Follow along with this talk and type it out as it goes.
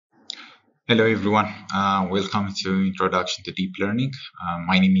Hello everyone, welcome to Introduction to Deep Learning.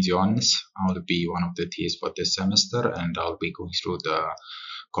 My name is Johannes. I will be one of the TAs for this semester and I'll be going through the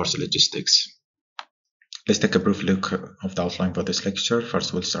course logistics. Let's take a brief look of the outline for this lecture.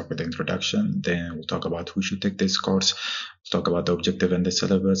 First, we'll start with the introduction, then we'll talk about who should take this course, we'll talk about the objective and the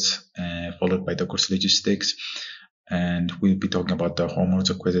syllabus, followed by the course logistics. And we'll be talking about the homeworks,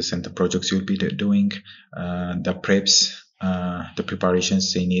 the quizzes, and the projects you'll be doing, the preps, the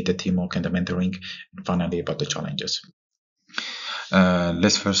preparations they need, the teamwork and the mentoring, and finally about the challenges.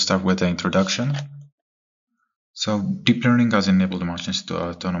 Let's first start with the introduction. So deep learning has enabled machines to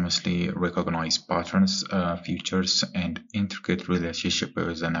autonomously recognize patterns, features, and intricate relationships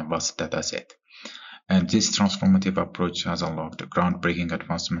within a vast dataset. And this transformative approach has unlocked groundbreaking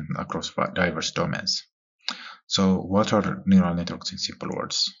advancement across diverse domains. So what are neural networks in simple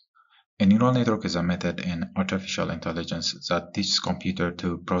words? A neural network is a method in artificial intelligence that teaches computer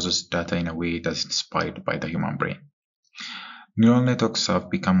to process data in a way that is inspired by the human brain. Neural networks have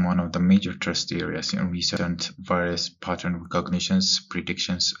become one of the major trust areas in recent various pattern recognitions,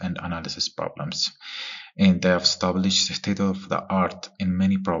 predictions, and analysis problems, and they have established state-of-the-art in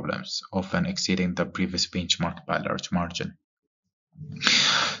many problems, often exceeding the previous benchmark by a large margin.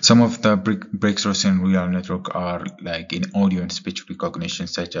 Some of the breakthroughs in neural network are like in audio and speech recognition,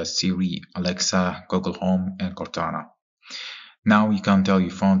 such as Siri, Alexa, Google Home, and Cortana. Now you can tell your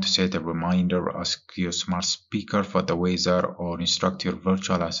phone to set a reminder, ask your smart speaker for the weather, or instruct your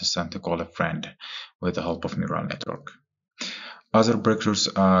virtual assistant to call a friend with the help of neural network. Other breakthroughs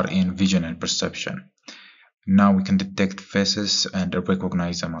are in vision and perception. Now we can detect faces and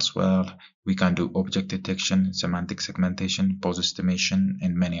recognize them as well. We can do object detection, semantic segmentation, pose estimation,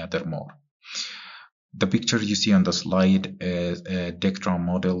 and many other more. The picture you see on the slide is a Dectron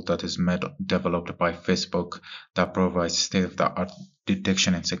model that is developed by Facebook that provides state-of-the-art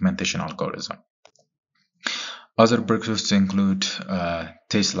detection and segmentation algorithm. Other breakthroughs include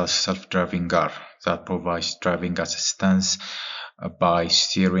Tesla's self-driving car that provides driving assistance by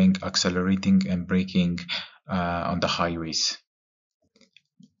steering, accelerating, and braking on the highways.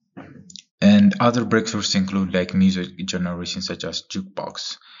 And other breakthroughs include like music generation, such as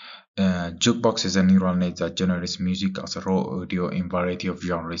Jukebox. Jukebox is a neural net that generates music as a raw audio in variety of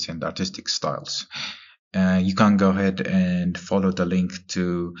genres and artistic styles. You can go ahead and follow the link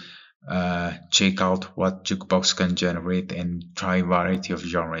to check out what Jukebox can generate and try a variety of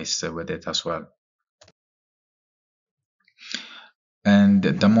genres with it as well. And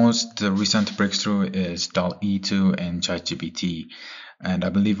the most recent breakthrough is DALL-E 2 and ChatGPT. And I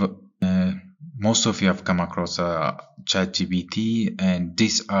believe most of you have come across ChatGPT, and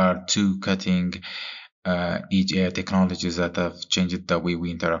these are two cutting-edge AI technologies that have changed the way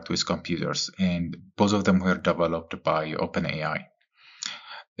we interact with computers, and both of them were developed by OpenAI.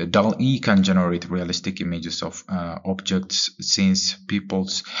 DALL-E can generate realistic images of objects, scenes,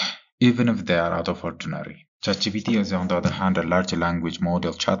 peoples, even if they are out of ordinary. ChatGPT is, on the other hand, a large language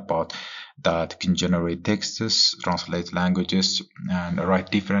model chatbot that can generate texts, translate languages, and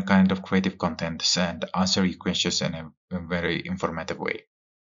write different kinds of creative content and answer your questions in a very informative way.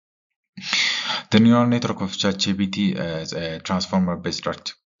 The neural network of ChatGPT is a transformer-based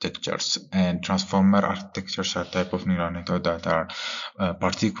architectures, and transformer architectures are type of neural network that are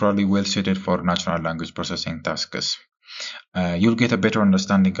particularly well suited for natural language processing tasks. You'll get a better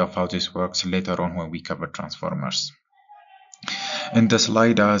understanding of how this works later on when we cover transformers. In the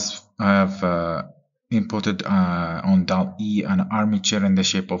slide, I have inputted on DALL-E an armature in the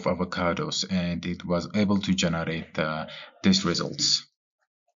shape of avocados, and it was able to generate these results.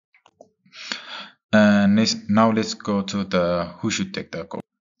 Now let's go to the who should take the course.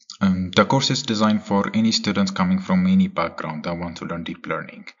 The course is designed for any students coming from any background that want to learn deep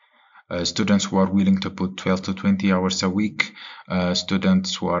learning. Students who are willing to put 12 to 20 hours a week,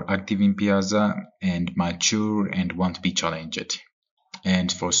 students who are active in Piazza and mature and want to be challenged,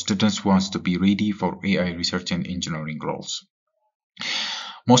 and for students who want to be ready for AI research and engineering roles.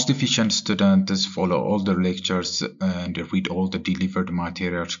 Most efficient students follow all the lectures and read all the delivered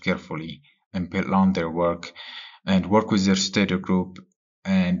materials carefully and plan their work and work with their study group,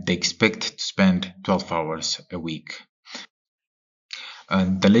 and they expect to spend 12 hours a week.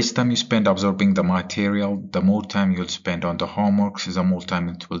 And the less time you spend absorbing the material, the more time you'll spend on the homework, the more time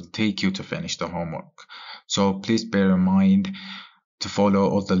it will take you to finish the homework. So please bear in mind to follow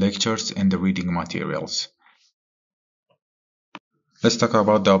all the lectures and the reading materials. Let's talk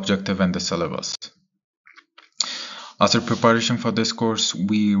about the objective and the syllabus. As a preparation for this course,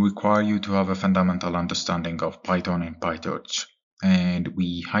 we require you to have a fundamental understanding of Python and PyTorch, and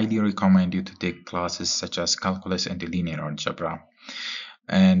we highly recommend you to take classes such as calculus and linear algebra.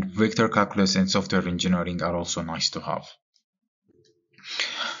 and vector calculus and software engineering are also nice to have.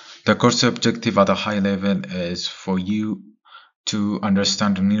 The course objective at a high level is for you to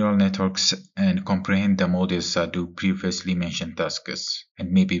understand neural networks and comprehend the models that do previously mentioned tasks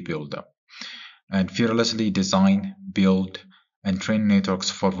and maybe build them, and fearlessly design, build, and train networks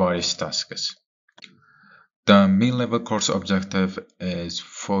for various tasks. The mid-level course objective is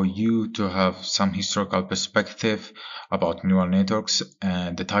for you to have some historical perspective about neural networks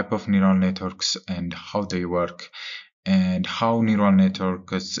and the type of neural networks and how they work, and how neural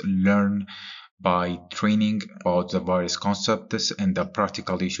networks learn by training about the various concepts and the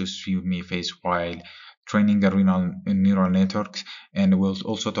practical issues you may face while training a neural network. And we'll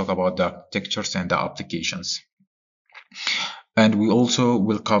also talk about the architectures and the applications. And we also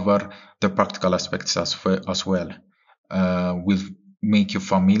will cover the practical aspects as well. We'll make you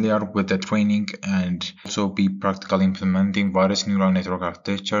familiar with the training and also be practical implementing various neural network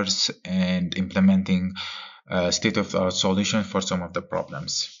architectures and implementing state-of-the-art solutions for some of the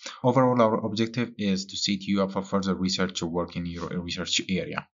problems. Overall, our objective is to set you up for further research or work in your research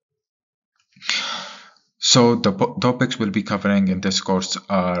area. So the topics we'll be covering in this course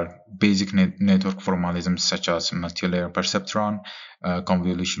are basic network formalisms such as multi-layer perceptron,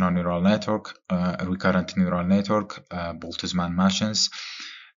 convolutional neural network, recurrent neural network, Boltzmann machines,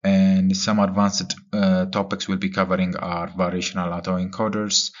 and some advanced topics we'll be covering are variational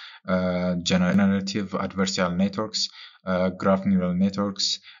autoencoders, generative adversarial networks, graph neural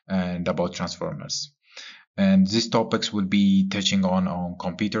networks, and about transformers. And these topics will be touching on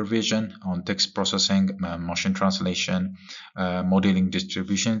computer vision, on text processing, machine translation, modeling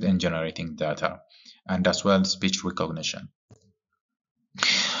distributions, and generating data, and as well speech recognition.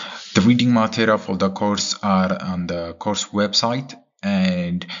 The reading material for the course are on the course website,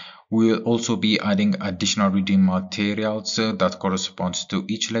 and we'll also be adding additional reading materials that corresponds to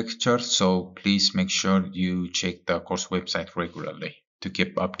each lecture, so please make sure you check the course website regularly to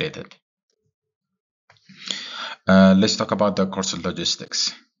keep updated. Let's talk about the course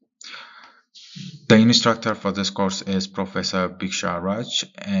logistics. The instructor for this course is Professor Bhiksha Raj,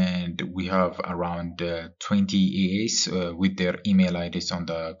 and we have around 20 EAs with their email IDs on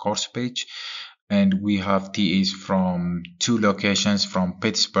the course page. And we have TAs from 2 locations, from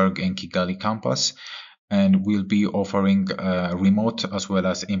Pittsburgh and Kigali campus. And we'll be offering remote as well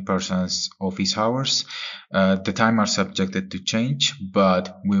as in-person office hours. The time are subjected to change,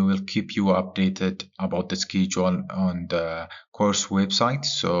 but we will keep you updated about the schedule on the course website,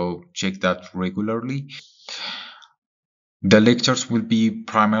 so check that regularly. The lectures will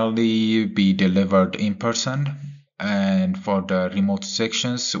primarily be delivered in person, and for the remote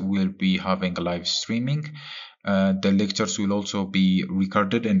sections we'll be having live streaming. The lectures will also be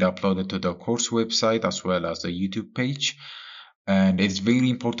recorded and uploaded to the course website as well as the YouTube page. And it's very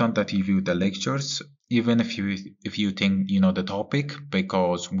important that you view the lectures, even if you think you know the topic,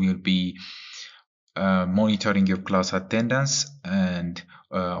 because we'll be monitoring your class attendance, and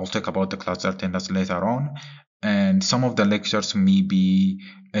I'll talk about the class attendance later on. And some of the lectures may be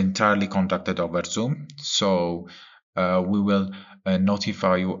entirely conducted over Zoom, so we will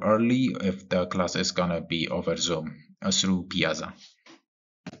notify you early if the class is gonna be over Zoom through Piazza.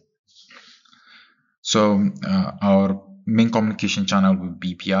 So our main communication channel will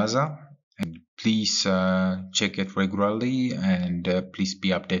be Piazza, and please check it regularly, and please be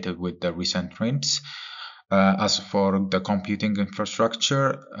updated with the recent trends. As for the computing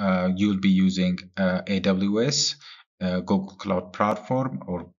infrastructure, you'll be using AWS, Google Cloud Platform,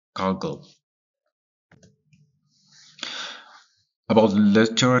 or Kaggle. About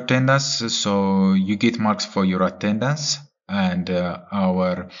lecture attendance, so you get marks for your attendance, and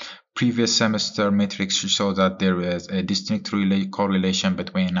our previous semester metrics show that there is a distinct correlation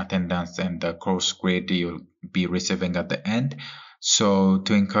between attendance and the course grade you'll be receiving at the end. So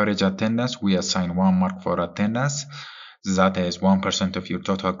to encourage attendance, we assign 1 mark for attendance. That is 1% of your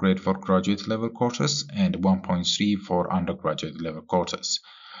total grade for graduate level courses and 1.3 for undergraduate level courses.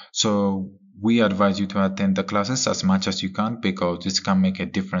 So we advise you to attend the classes as much as you can, because this can make a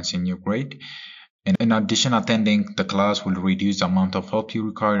difference in your grade. And in addition, attending the class will reduce the amount of help you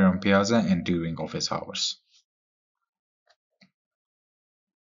require on Piazza and during office hours.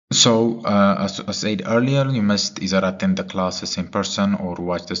 So as I said earlier, you must either attend the classes in person or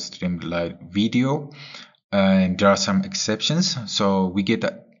watch the streamed live video. And there are some exceptions. So we get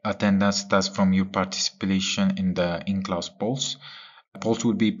attendance stats from your participation in the in-class polls. Polls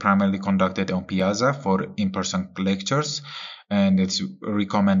will be primarily conducted on Piazza for in-person lectures, and it's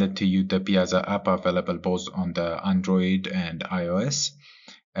recommended to use the Piazza app, available both on the Android and iOS.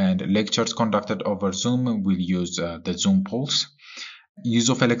 And lectures conducted over Zoom will use the Zoom polls. Use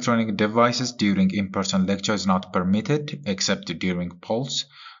of electronic devices during in-person lecture is not permitted except during polls.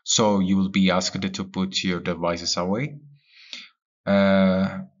 So you will be asked to put your devices away.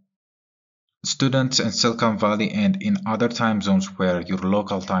 Students in Silicon Valley and in other time zones where your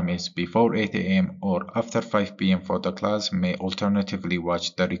local time is before 8 a.m. or after 5 p.m. for the class may alternatively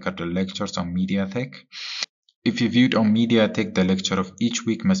watch the recorded lectures on MediaTek. If you viewed on MediaTek, the lecture of each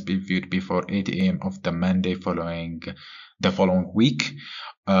week must be viewed before 8 a.m. of the Monday following the following week.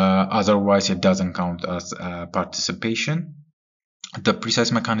 Otherwise, it doesn't count as participation. The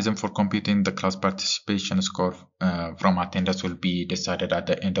precise mechanism for computing the class participation score from attendance will be decided at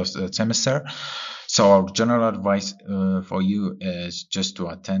the end of the semester. So our general advice for you is just to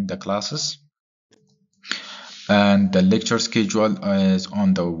attend the classes. And the lecture schedule is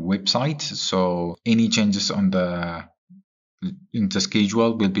on the website. So any changes in the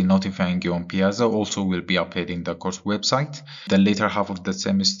schedule will be notifying you on Piazza. Also, will be updating the course website. The later half of the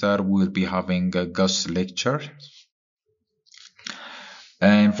semester, we'll be having a guest lecture.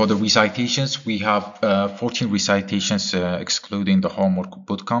 And for the recitations, we have 14 recitations excluding the homework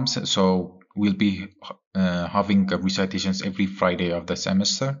bootcamps. So we'll be having recitations every Friday of the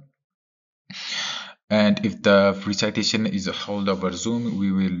semester. And if the recitation is held over Zoom,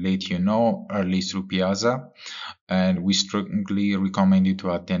 we will let you know early through Piazza. And we strongly recommend you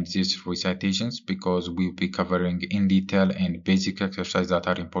to attend these recitations because we'll be covering in detail and basic exercises that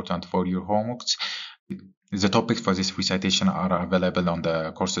are important for your homeworks. The topics for this recitation are available on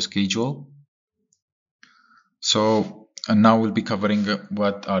the course schedule. So and now we'll be covering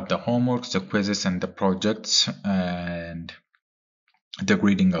what are the homeworks, the quizzes, and the projects, and the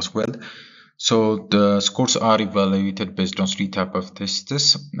grading as well. So the scores are evaluated based on 3 types of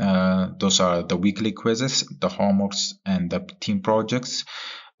tests. Those are the weekly quizzes, the homeworks, and the team projects.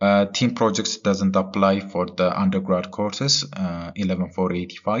 Team projects doesn't apply for the undergrad courses,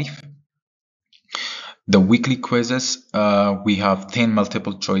 11485. The weekly quizzes, we have 10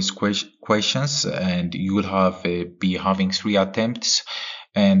 multiple choice questions, and you will be having 3 attempts.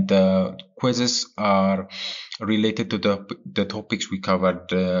 And the quizzes are related to the topics we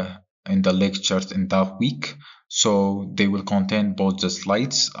covered in the lectures in that week. So they will contain both the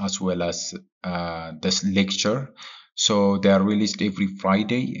slides as well as this lecture. So they are released every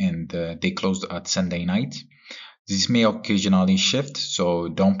Friday and they close at Sunday night. This may occasionally shift, so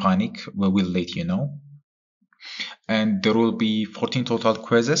don't panic. We will let you know. And there will be 14 total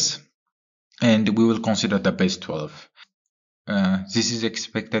quizzes, and we will consider the best 12. This is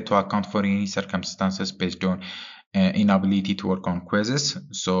expected to account for any circumstances based on inability to work on quizzes,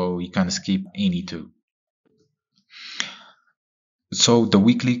 so you can skip any 2. So the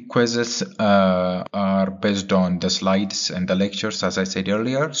weekly quizzes are based on the slides and the lectures, as I said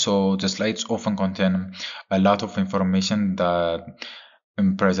earlier. So the slides often contain a lot of information that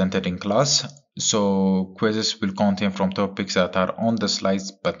presented in class. So quizzes will contain from topics that are on the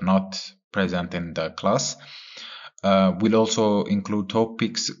slides but not present in the class. Will also include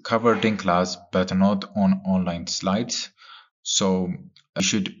topics covered in class but not on online slides. So you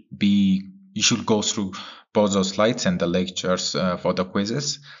should go through both the slides and the lectures for the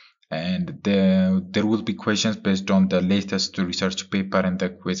quizzes. And there will be questions based on the latest research paper and the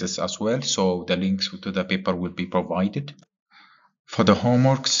quizzes as well. So the links to the paper will be provided. For the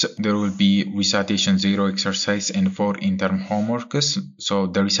homeworks, there will be recitation 0 exercise and 4 interim homeworks. So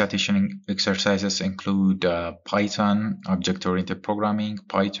the recitation exercises include Python, object-oriented programming,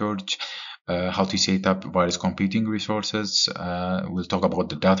 PyTorch, how to set up various computing resources. We'll talk about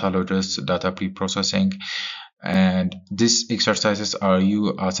the data loaders, data pre-processing. And these exercises are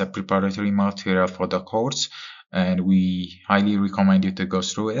used as a preparatory material for the course, and we highly recommend you to go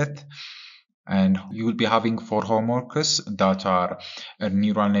through it. And you will be having 4 homeworks that are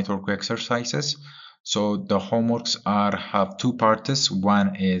neural network exercises. So the homeworks have 2 parts.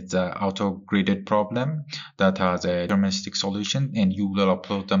 One is the auto-graded problem that has a deterministic solution, and you will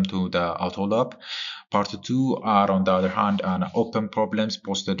upload them to the Auto Lab. Part 2 are, on the other hand, open problems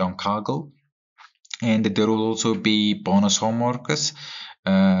posted on Kaggle. And there will also be bonus homeworks.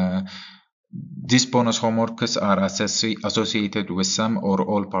 These bonus homeworks are associated with some or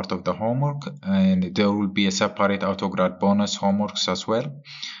all part of the homework, and there will be a separate autograd bonus homeworks as well.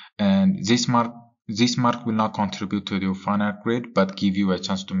 And this mark will not contribute to your final grade, but give you a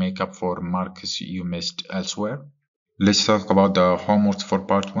chance to make up for marks you missed elsewhere. Let's talk about the homework for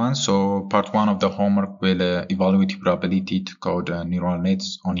part 1. So part 1 of the homework will evaluate your ability to code neural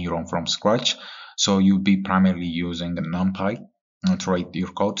nets on your own from scratch. So you'll be primarily using NumPy to write your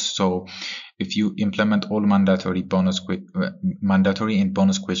code. So If you implement all mandatory and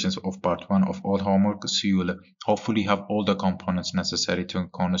bonus questions of part 1 of all homeworks, you will hopefully have all the components necessary to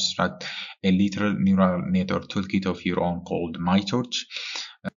construct a literal neural network toolkit of your own called MyTorch.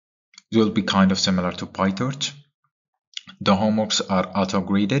 It will be kind of similar to PyTorch. The homeworks are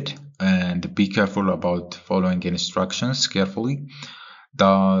auto-graded, and be careful about following instructions carefully. The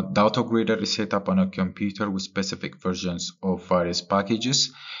auto-grader is set up on a computer with specific versions of various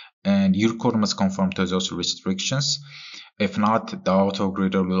packages, and your code must conform to those restrictions. If not, the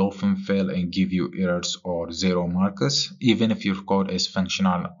auto-grader will often fail and give you errors or 0 marks, even if your code is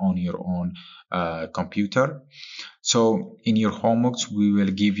functional on your own computer. So in your homeworks, we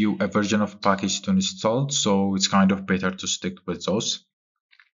will give you a version of package to install, so it's kind of better to stick with those.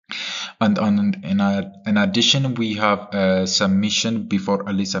 And in addition, we have a submission before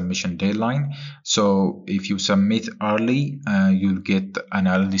early submission deadline. So if you submit early, you'll get an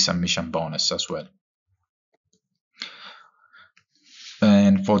early submission bonus as well.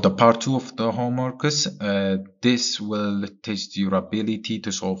 And for the part 2 of the homeworks, this will test your ability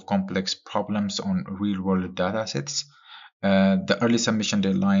to solve complex problems on real-world datasets. The early submission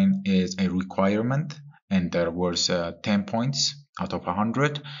deadline is a requirement, and there was 10 points out of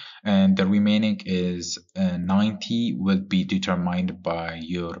 100, and the remaining is 90 will be determined by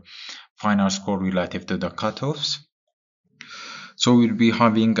your final score relative to the cutoffs. So we'll be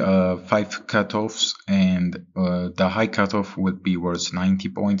having 5 cutoffs, and the high cutoff will be worth 90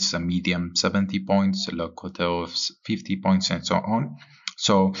 points, the medium 70 points, low cutoffs 50 points, and so on.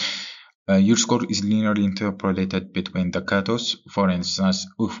 So your score is linearly interpolated between the cutoffs. For instance,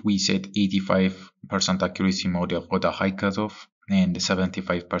 if we set 85% accuracy model for the high cutoff and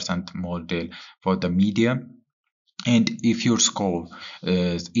 75% model for the medium, and if your score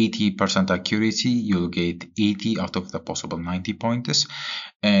is 80% accuracy, you'll get 80 out of the possible 90 points.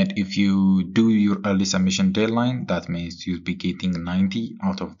 And if you do your early submission deadline, that means you'll be getting 90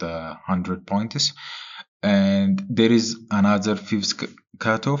 out of the 100 points. And there is another 5th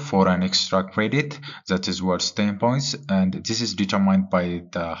cutoff for an extra credit that is worth 10 points, and this is determined by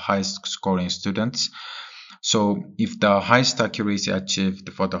the highest scoring students. So if the highest accuracy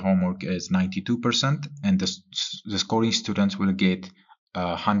achieved for the homework is 92%, and the scoring students will get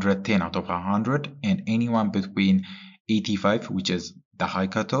 110 out of 100, and anyone between 85, which is the high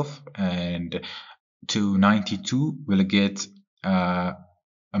cutoff, and to 92 will get a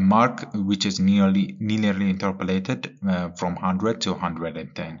mark which is linearly interpolated from 100 to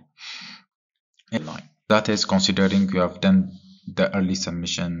 110. That is considering you have done the early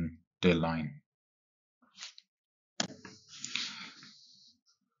submission deadline.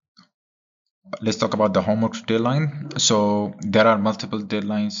 Let's talk about the homework deadline. So there are multiple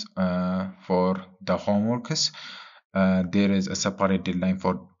deadlines for the homeworks. There is a separate deadline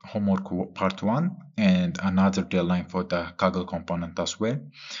for homework part 1 and another deadline for the Kaggle component as well.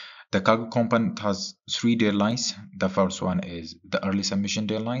 The Kaggle component has 3 deadlines. The first one is the early submission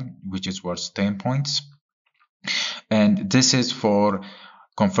deadline, which is worth 10 points. And this is for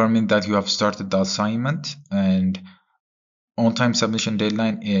confirming that you have started the assignment, and on-time submission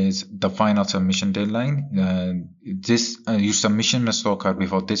deadline is the final submission deadline. Your submission must occur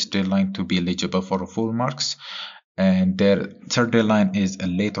before this deadline to be eligible for full marks. And their third deadline is a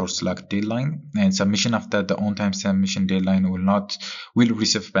late or slack deadline, and submission after the on-time submission deadline will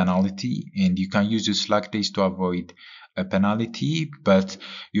receive penalty, and you can use your slack days to avoid a penalty, but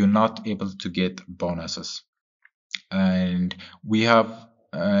you're not able to get bonuses. And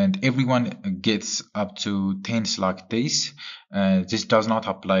everyone gets up to 10 slack days. This does not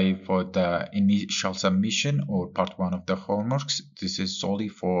apply for the initial submission or part 1 of the homeworks. This is solely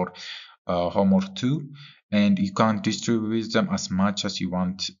for homework 2, and you can distribute them as much as you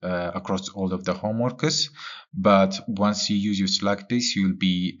want across all of the homeworks. But once you use your slack days, you'll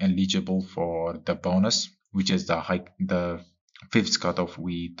be eligible for the bonus, which is the 5th cutoff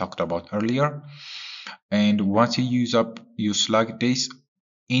we talked about earlier. And once you use up your slack days,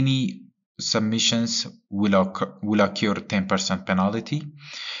 any submissions will occur 10% penalty,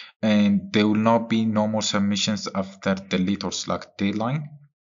 and there will not be no more submissions after the late or slack deadline.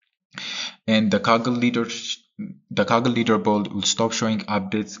 And the Kaggle leaderboard will stop showing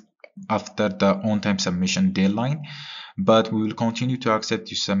updates after the on-time submission deadline, but we will continue to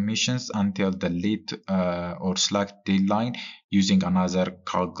accept your submissions until the late or slack deadline using another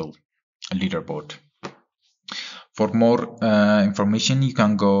Kaggle leaderboard. For more information, you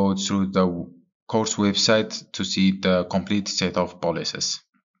can go through the course website to see the complete set of policies.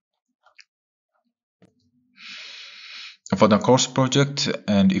 For the course project,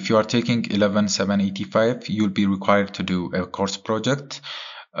 and if you are taking 11.785, you'll be required to do a course project.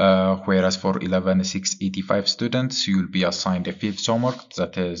 whereas for 11,685 students, you'll be assigned a fifth homework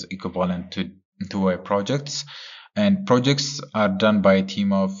that is equivalent to a projects. And projects are done by a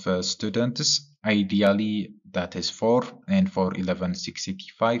team of students, ideally that is 4, and for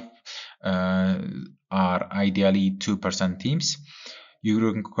 11,685 are ideally 2% teams.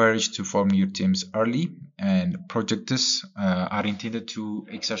 You're encouraged to form your teams early, and projects are intended to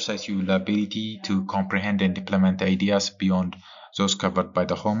exercise your ability to comprehend and implement ideas beyond those covered by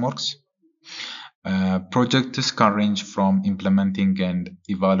the homeworks. Projects can range from implementing and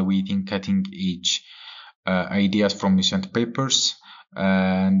evaluating cutting-edge ideas from recent papers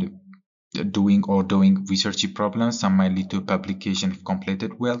and doing researchy problems. Some might lead to publication if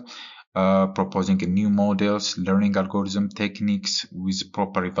completed well. Proposing new models, learning algorithm techniques with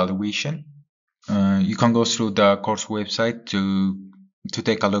proper evaluation. You can go through the course website to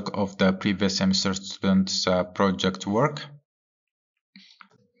take a look of the previous semester students' project work.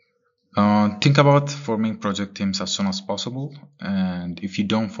 Think about forming project teams as soon as possible, and if you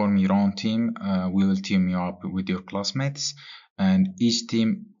don't form your own team, we will team you up with your classmates, and each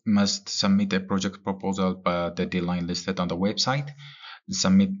team must submit a project proposal by the deadline listed on the website.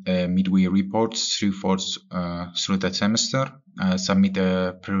 Submit midway reports through the semester. Submit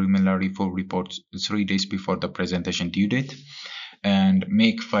a preliminary full report 3 days before the presentation due date, and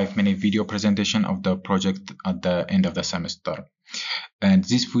make 5-minute video presentation of the project at the end of the semester. And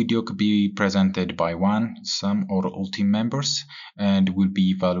this video could be presented by one, some, or all team members, and will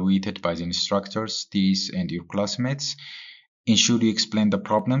be evaluated by the instructors, TAs, and your classmates. Ensure you explain the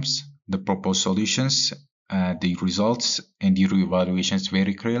problems, the proposed solutions, the results, and your evaluations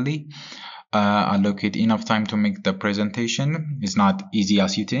very clearly. Allocate enough time to make the presentation. It's not easy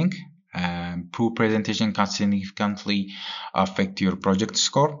as you think. Poor presentation can significantly affect your project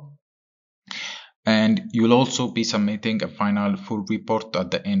score. And you will also be submitting a final full report at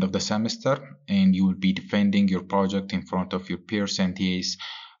the end of the semester, and you will be defending your project in front of your peers and TAs.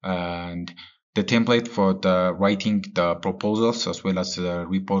 And the template for the writing the proposals as well as the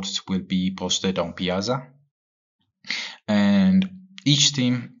reports will be posted on Piazza. And each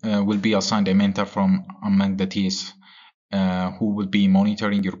team will be assigned a mentor from among the TAs who will be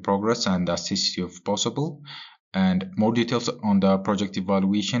monitoring your progress and assist you if possible. And more details on the project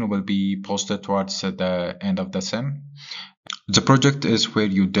evaluation will be posted towards the end of the sem. The project is where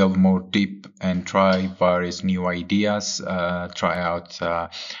you delve more deep and try various new ideas, try out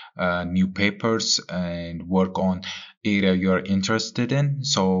new papers, and work on area you're interested in.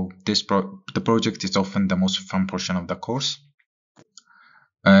 So the project is often the most fun portion of the course.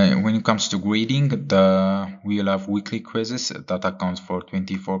 When it comes to grading, we'll have weekly quizzes that accounts for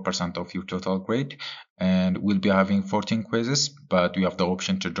 24% of your total grade, and we'll be having 14 quizzes, but we have the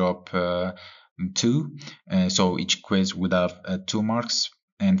option to drop 2. So each quiz would have 2 marks,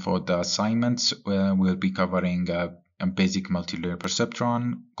 and for the assignments, we'll be covering a basic multilayer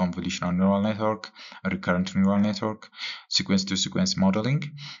perceptron, convolutional neural network, a recurrent neural network, sequence-to-sequence modeling,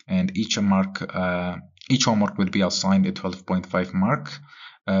 and each homework will be assigned a 12.5 mark.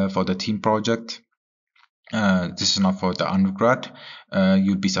 For the team project, this is not for the undergrad.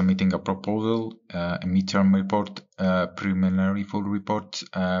 You'll be submitting a proposal, a midterm report, preliminary full report,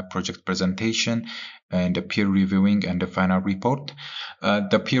 project presentation, and a peer reviewing and the final report.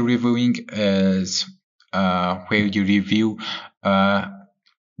 The peer reviewing is where you review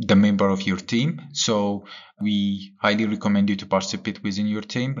the member of your team. So we highly recommend you to participate within your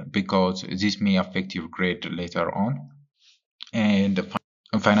team because this may affect your grade later on. And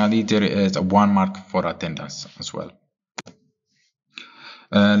finally, there is a 1 mark for attendance as well.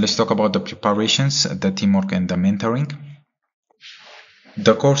 Let's talk about the preparations, the teamwork, and the mentoring.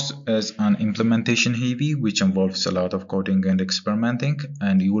 The course is an implementation heavy, which involves a lot of coding and experimenting,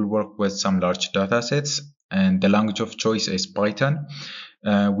 and you will work with some large data sets, and the language of choice is Python.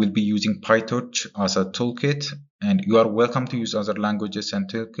 We'll be using PyTorch as a toolkit, and you are welcome to use other languages and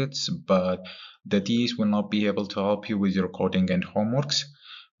toolkits, but the TAs will not be able to help you with your coding and homeworks.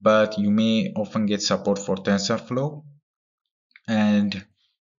 But you may often get support for TensorFlow, and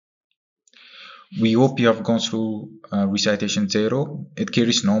we hope you have gone through recitation 0. It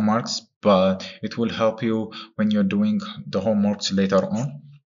carries no marks, but it will help you when you're doing the homeworks later on.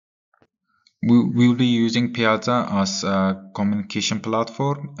 We will be using Piazza as a communication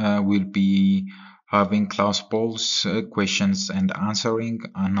platform. We'll be having class polls, questions and answering,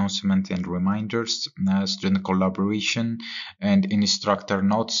 announcements and reminders, student collaboration, and instructor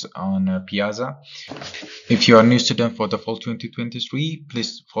notes on Piazza. If you are a new student for the fall 2023,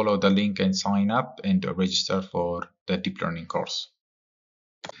 please follow the link and sign up and register for the deep learning course.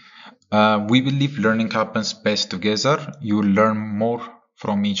 We believe learning happens best together. You will learn more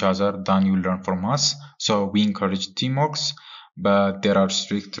from each other than you learn from us. So we encourage teamwork, but there are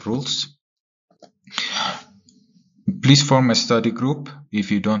strict rules. Please form a study group. If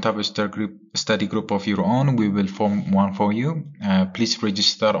you don't have a study group of your own, we will form one for you. Please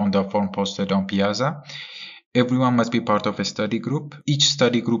register on the form posted on Piazza. Everyone must be part of a study group. Each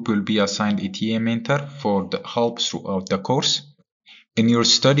study group will be assigned a TA mentor for the help throughout the course. In your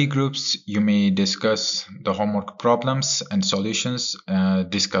study groups, you may discuss the homework problems and solutions,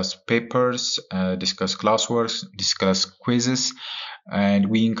 discuss papers, discuss classwork, discuss quizzes, and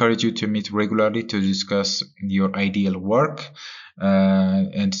we encourage you to meet regularly to discuss your ideal work.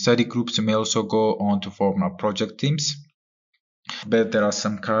 And study groups may also go on to form project teams. But there are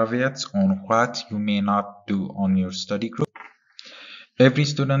some caveats on what you may not do on your study group. Every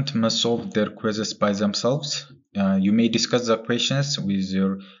student must solve their quizzes by themselves. You may discuss the questions with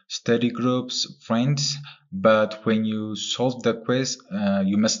your study groups, friends, but when you solve the quiz,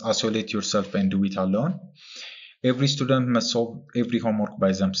 you must isolate yourself and do it alone. Every student must solve every homework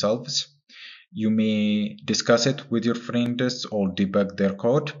by themselves. You may discuss it with your friends or debug their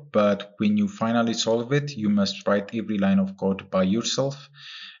code, but when you finally solve it, you must write every line of code by yourself,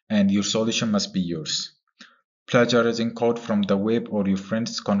 and your solution must be yours. Plagiarizing code from the web or your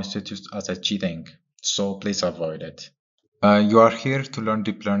friends constitutes as a cheating, so please avoid it. You are here to learn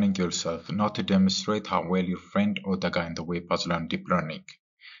deep learning yourself, not to demonstrate how well your friend or the guy in the web has learned deep learning.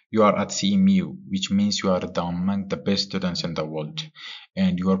 You are at CMU, which means you are among the best students in the world,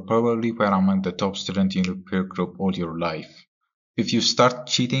 and you are probably were among the top students in your peer group all your life. If you start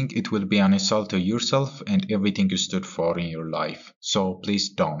cheating, it will be an insult to yourself and everything you stood for in your life, so please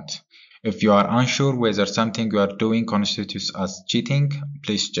don't. If you are unsure whether something you are doing constitutes as cheating,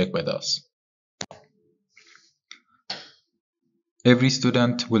 please check with us. Every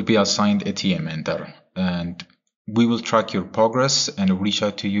student will be assigned a TA mentor, and we will track your progress and reach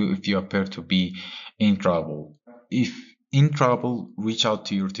out to you if you appear to be in trouble. If in trouble, reach out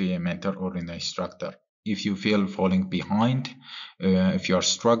to your TA mentor or an instructor. If you feel falling behind, if you are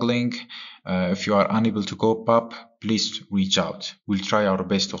struggling, if you are unable to cope up, please reach out. We'll try our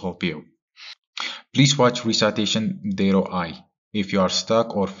best to help you. Please watch Recitation 0I if you are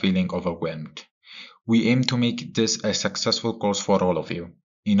stuck or feeling overwhelmed. We aim to make this a successful course for all of you.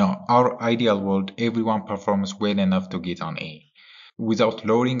 In our ideal world, everyone performs well enough to get an A. Without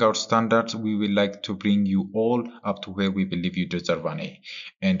lowering our standards, we would like to bring you all up to where we believe you deserve an A.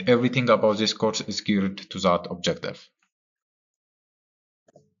 And everything about this course is geared to that objective.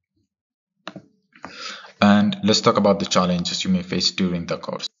 And let's talk about the challenges you may face during the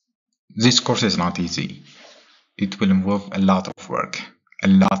course. This course is not easy. It will involve a lot of work,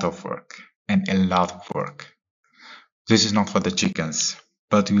 and a lot of work. This is not for the chickens,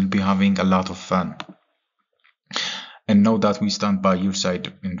 but you'll be having a lot of fun. And know that we stand by your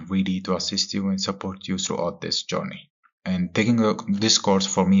side and ready to assist you and support you throughout this journey. And taking this course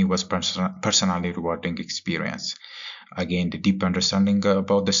for me was personally rewarding experience. Again, the deep understanding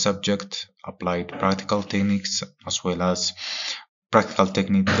about the subject, applied practical techniques, as well as practical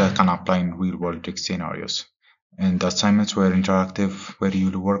techniques that can apply in real-world scenarios. And the assignments were interactive, where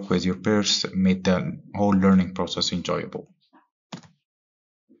you'll work with your peers, made the whole learning process enjoyable.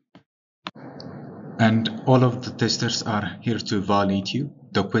 And all of the testers are here to evaluate you.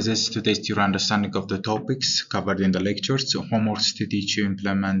 The quizzes to test your understanding of the topics covered in the lectures, homeworks to teach you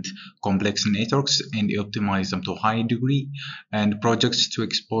implement complex networks and optimize them to a high degree, and projects to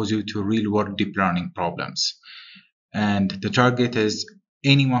expose you to real-world deep learning problems. And the target is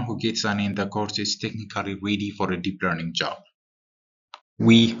anyone who gets an A in the course is technically ready for a deep learning job.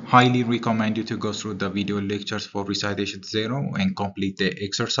 We highly recommend you to go through the video lectures for Recitation 0 and complete the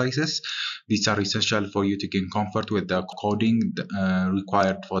exercises. These are essential for you to gain comfort with the coding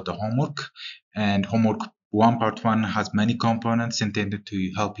required for the homework. And homework 1 part 1 has many components intended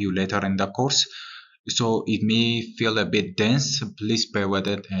to help you later in the course. So it may feel a bit dense. Please bear with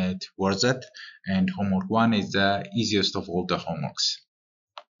it, it's worth it. And homework 1 is the easiest of all the homeworks.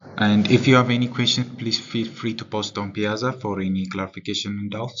 And if you have any questions, please feel free to post on Piazza for any clarification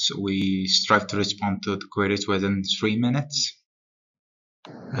and doubts. We strive to respond to the queries within 3 minutes.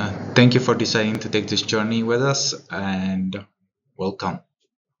 Thank you for deciding to take this journey with us, and welcome.